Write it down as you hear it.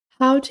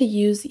How to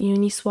use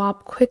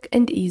Uniswap quick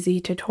and easy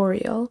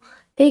tutorial.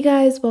 Hey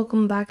guys,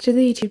 welcome back to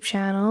the YouTube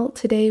channel.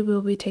 Today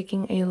we'll be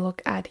taking a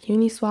look at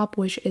Uniswap,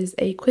 which is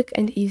a quick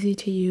and easy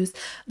to use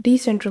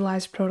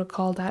decentralized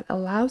protocol that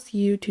allows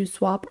you to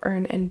swap,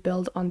 earn, and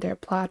build on their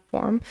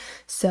platform.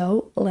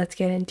 So let's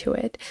get into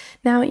it.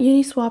 Now,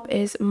 Uniswap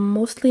is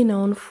mostly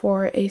known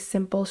for a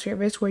simple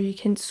service where you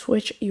can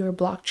switch your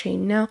blockchain.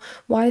 Now,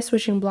 why is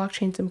switching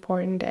blockchains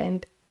important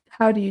and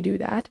how do you do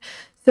that?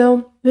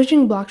 So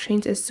switching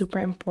blockchains is super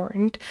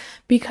important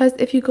because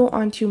if you go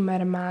onto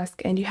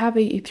MetaMask and you have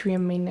a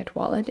Ethereum mainnet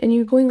wallet and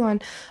you're going on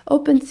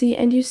OpenSea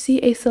and you see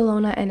a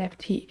Solana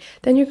NFT,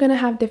 then you're going to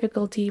have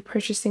difficulty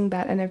purchasing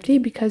that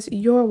NFT because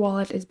your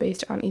wallet is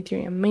based on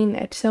Ethereum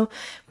mainnet. So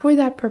for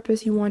that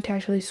purpose, you want to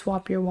actually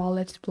swap your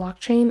wallet's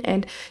blockchain,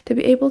 and to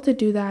be able to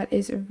do that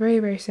is very,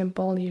 very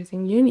simple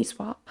using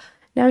Uniswap.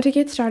 Now to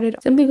get started,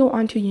 simply go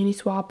on to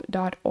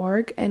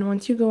uniswap.org, and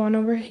once you go on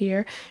over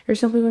here, you're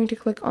simply going to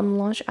click on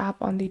Launch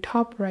App on the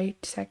top right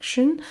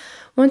section.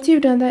 Once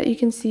you've done that, you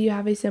can see you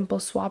have a simple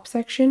swap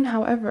section.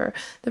 However,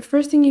 the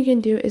first thing you can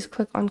do is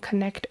click on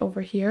Connect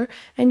over here,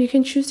 and you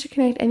can choose to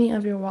connect any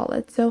of your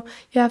wallets. So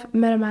you have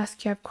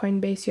MetaMask, you have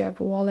Coinbase, you have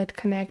Wallet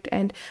Connect,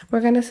 and we're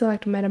going to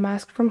select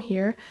MetaMask from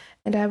here.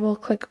 And I will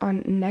click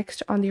on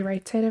Next on the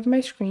right side of my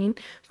screen.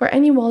 For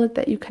any wallet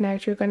that you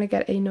connect, you're going to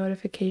get a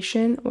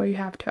notification where you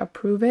have to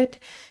approve it.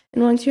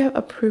 And once you have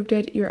approved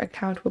it, your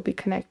account will be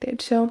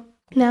connected. So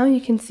now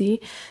you can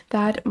see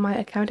that my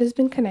account has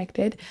been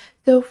connected.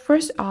 So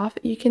first off,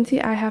 you can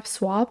see I have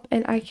swap,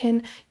 and I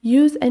can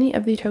use any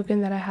of the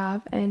token that I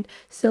have and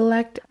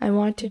select I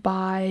want to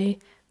buy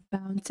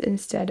Bounce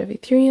instead of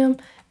Ethereum,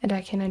 and I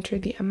can enter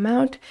the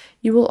amount.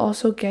 You will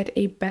also get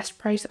a best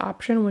price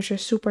option, which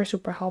is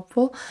super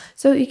helpful.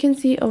 So you can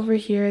see over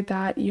here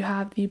that you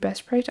have the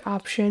best price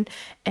option,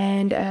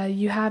 and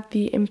you have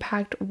the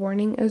impact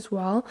warning as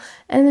well,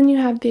 and then you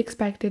have the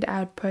expected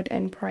output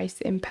and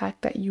price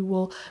impact that you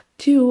will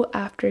do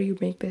after you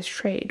make this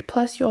trade.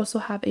 Plus you also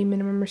have a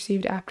minimum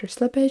received after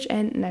slippage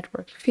and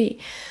network fee.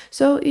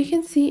 So you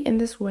can see in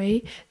this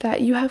way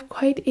that you have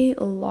quite a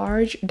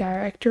large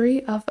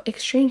directory of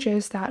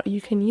exchanges that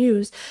you can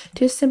use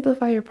to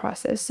simplify your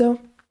process. So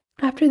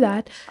after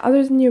that,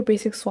 other than your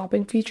basic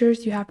swapping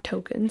features, you have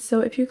tokens.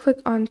 So if you click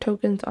on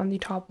tokens on the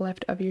top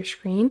left of your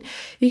screen,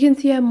 you can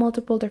see you have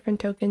multiple different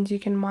tokens. You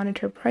can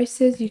monitor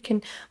prices, you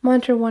can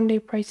monitor 1-day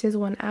prices,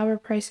 1-hour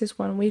prices,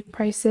 1-week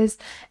prices,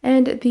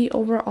 and the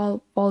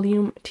overall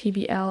volume,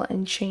 TVL,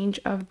 and change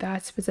of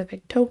that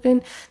specific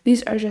token.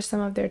 These are just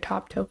some of their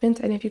top tokens.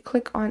 And if you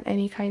click on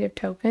any kind of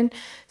token,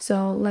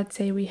 so let's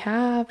say we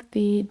have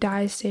the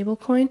DAI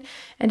stablecoin,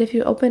 and if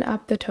you open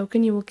up the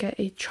token, you will get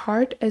a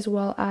chart as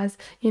well as,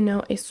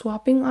 a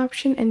swapping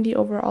option and the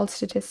overall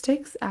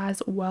statistics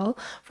as well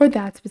for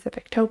that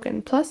specific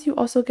token. Plus you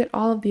also get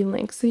all of the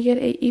links. So you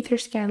get a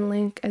Etherscan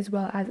link as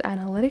well as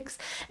analytics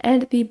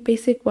and the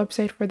basic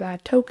website for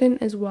that token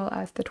as well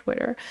as the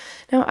Twitter.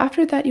 Now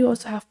after that, you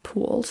also have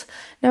pools.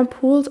 Now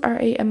pools are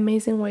an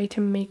amazing way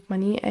to make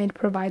money and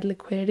provide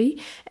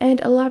liquidity, and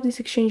a lot of these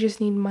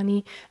exchanges need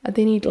money.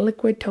 They need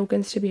liquid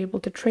tokens to be able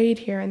to trade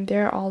here and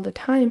there all the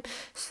time.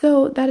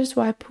 So that is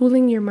why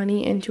pooling your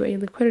money into a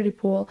liquidity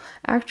pool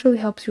actually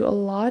helps you a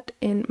lot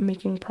in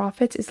making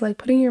profits. It's like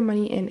putting your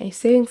money in a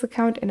savings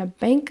account in a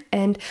bank,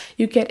 and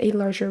you get a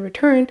larger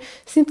return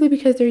simply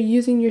because they're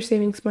using your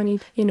savings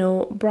money,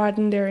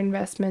 broaden their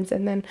investments,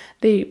 and then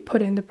they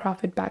put in the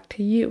profit back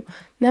to you.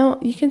 Now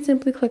you can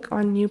simply click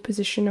on new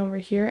position over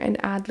here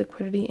and add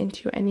liquidity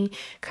into any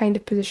kind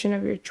of position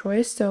of your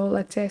choice. So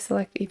let's say I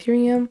select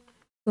Ethereum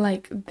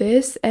like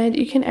this, and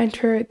you can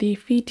enter the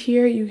fee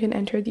tier, you can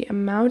enter the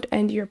amount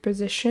and your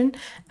position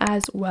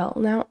as well.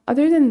 Now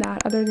other than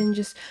that, other than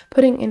just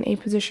putting in a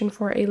position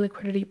for a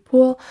liquidity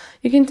pool,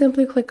 you can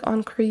simply click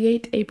on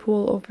create a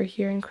pool over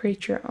here and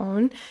create your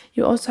own.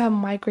 You also have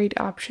migrate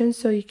options,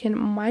 so you can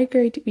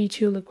migrate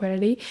V2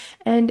 liquidity,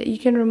 and you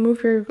can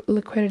remove your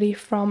liquidity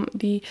from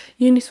the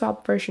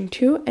Uniswap version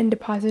 2 and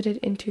deposit it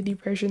into the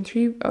version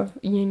 3 of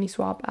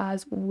Uniswap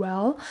as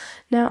well.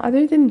 Now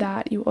other than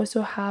that, you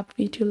also have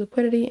V2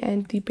 liquidity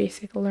and the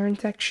basic learn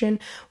section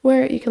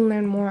where you can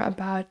learn more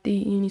about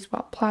the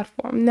Uniswap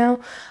platform. Now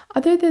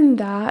other than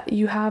that,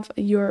 you have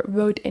your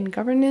vote in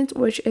governance,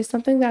 which is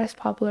something that is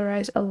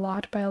popularized a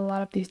lot by a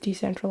lot of these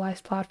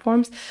decentralized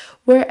platforms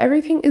where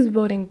everything is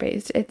voting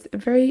based. It's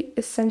very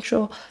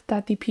essential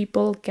that the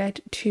people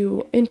get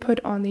to input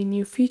on the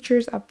new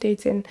features,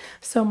 updates, and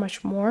so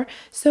much more.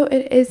 So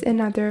it is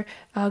another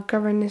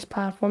governance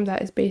platform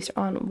that is based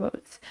on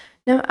votes.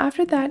 Now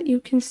after that, you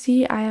can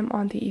see I am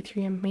on the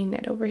Ethereum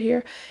mainnet over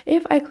here.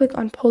 If I click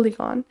on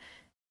Polygon,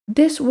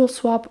 this will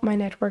swap my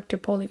network to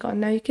Polygon.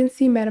 Now you can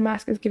see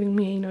MetaMask is giving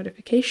me a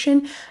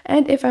notification,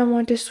 and if I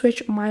want to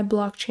switch my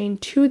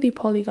blockchain to the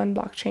Polygon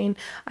blockchain,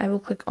 I will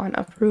click on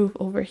approve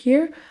over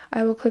here.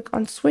 I will click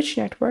on switch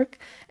network,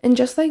 and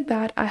just like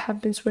that, I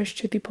have been switched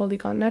to the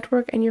Polygon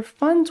network, and your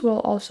funds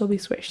will also be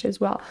switched as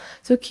well.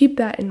 So keep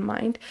that in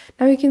mind.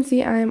 Now you can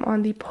see I am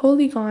on the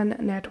Polygon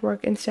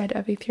network instead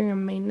of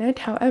Ethereum mainnet.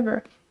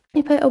 However,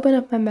 If I open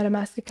up my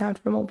MetaMask account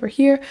from over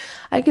here,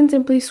 I can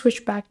simply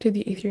switch back to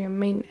the Ethereum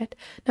mainnet.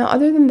 Now,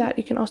 other than that,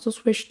 you can also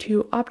switch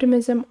to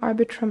Optimism,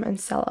 Arbitrum, and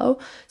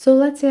Celo. So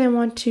let's say I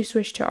want to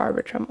switch to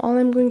Arbitrum. All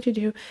I'm going to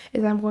do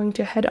is I'm going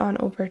to head on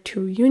over to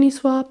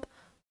Uniswap.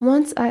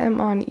 Once I am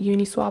on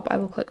Uniswap, I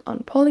will click on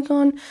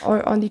Polygon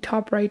or on the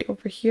top right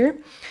over here,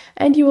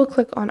 and you will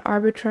click on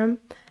Arbitrum.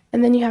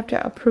 And then you have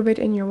to approve it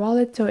in your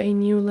wallet. So a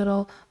new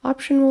little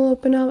option will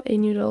open up, a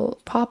new little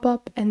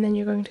pop-up, and then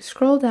you're going to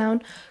scroll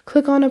down,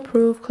 click on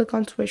approve, click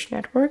on switch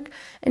network.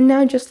 And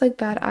now just like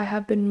that, I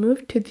have been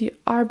moved to the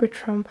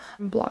Arbitrum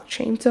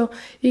blockchain. So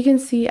you can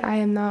see I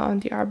am now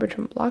on the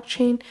Arbitrum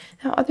blockchain.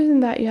 Now, other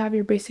than that, you have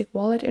your basic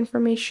wallet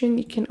information.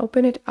 You can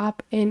open it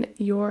up in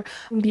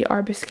the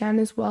Arbiscan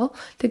as well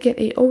to get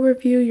a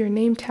overview, your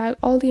name tag,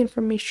 all the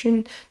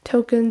information,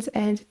 tokens,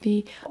 and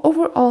the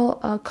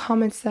overall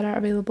comments that are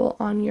available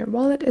on your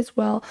wallet as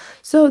well.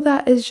 So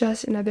that is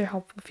just another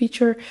helpful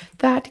feature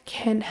that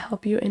can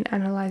help you in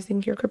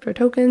analyzing your crypto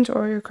tokens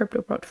or your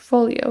crypto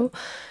portfolio.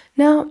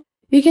 Now,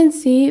 you can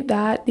see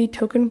that the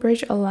token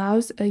bridge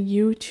allows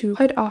you to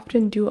quite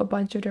often do a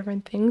bunch of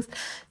different things.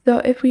 So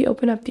if we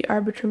open up the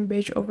Arbitrum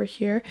bridge over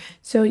here,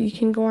 so you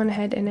can go on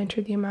ahead and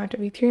enter the amount of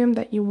Ethereum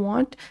that you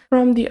want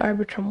from the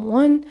Arbitrum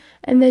 1,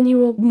 and then you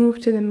will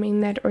move to the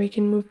mainnet, or you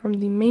can move from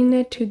the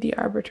mainnet to the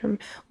Arbitrum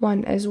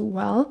 1 as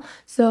well.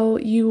 So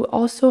you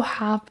also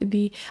have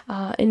the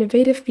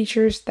innovative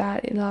features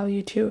that allow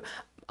you to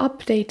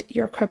update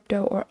your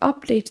crypto or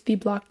update the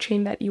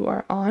blockchain that you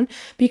are on,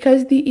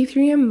 because the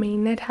Ethereum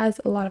mainnet has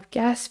a lot of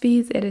gas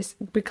fees. It is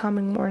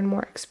becoming more and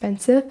more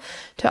expensive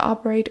to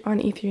operate on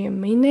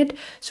Ethereum mainnet.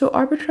 So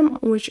Arbitrum,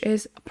 which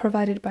is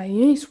provided by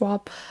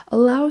Uniswap,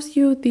 allows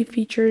you the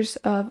features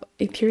of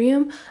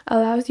Ethereum,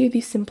 allows you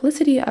the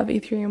simplicity of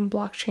Ethereum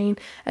blockchain,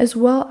 as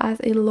well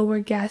as a lower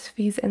gas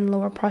fees and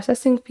lower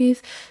processing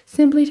fees,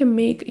 simply to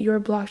make your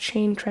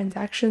blockchain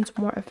transactions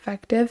more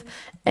effective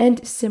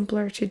and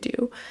simpler to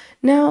do.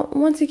 Now,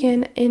 once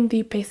again, in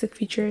the basic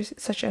features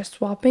such as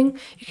swapping,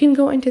 you can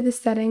go into the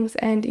settings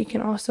and you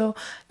can also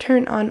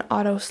turn on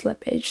auto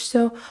slippage.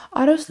 So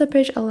auto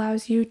slippage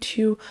allows you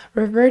to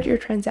revert your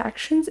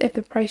transactions if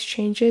the price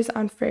changes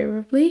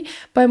unfavorably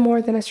by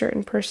more than a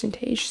certain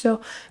percentage.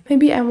 So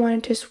maybe I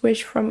wanted to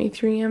switch from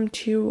Ethereum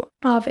to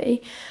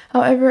Aave.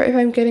 However, if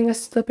I'm getting a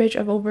slippage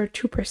of over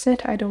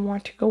 2%, I don't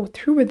want to go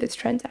through with this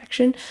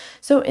transaction.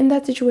 So in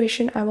that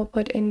situation, I will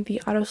put in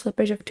the auto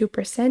slippage of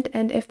 2%,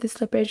 and if the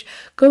slippage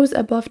goes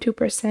above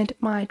 2%,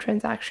 my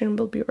transaction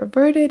will be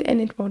reverted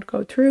and it won't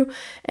go through,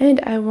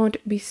 and I won't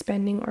be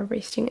spending or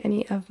wasting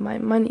any of my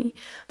money.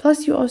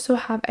 Plus, you also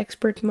have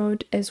expert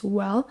mode as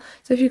well.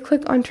 So if you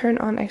click on turn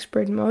on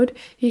expert mode,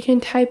 you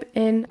can type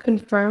in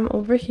confirm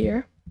over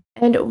here.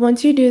 And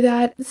once you do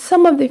that,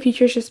 some of the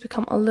features just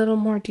become a little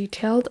more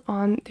detailed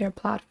on their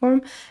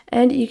platform,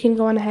 and you can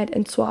go on ahead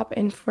and swap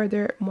in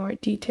further more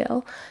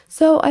detail.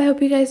 So I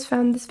hope you guys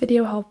found this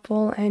video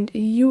helpful and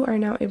you are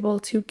now able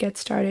to get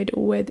started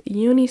with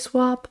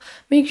Uniswap.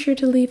 Make sure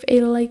to leave a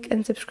like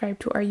and subscribe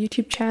to our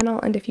YouTube channel.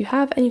 And if you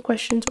have any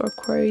questions or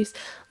queries,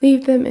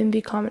 leave them in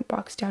the comment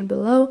box down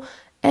below.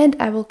 And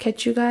I will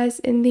catch you guys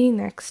in the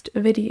next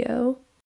video.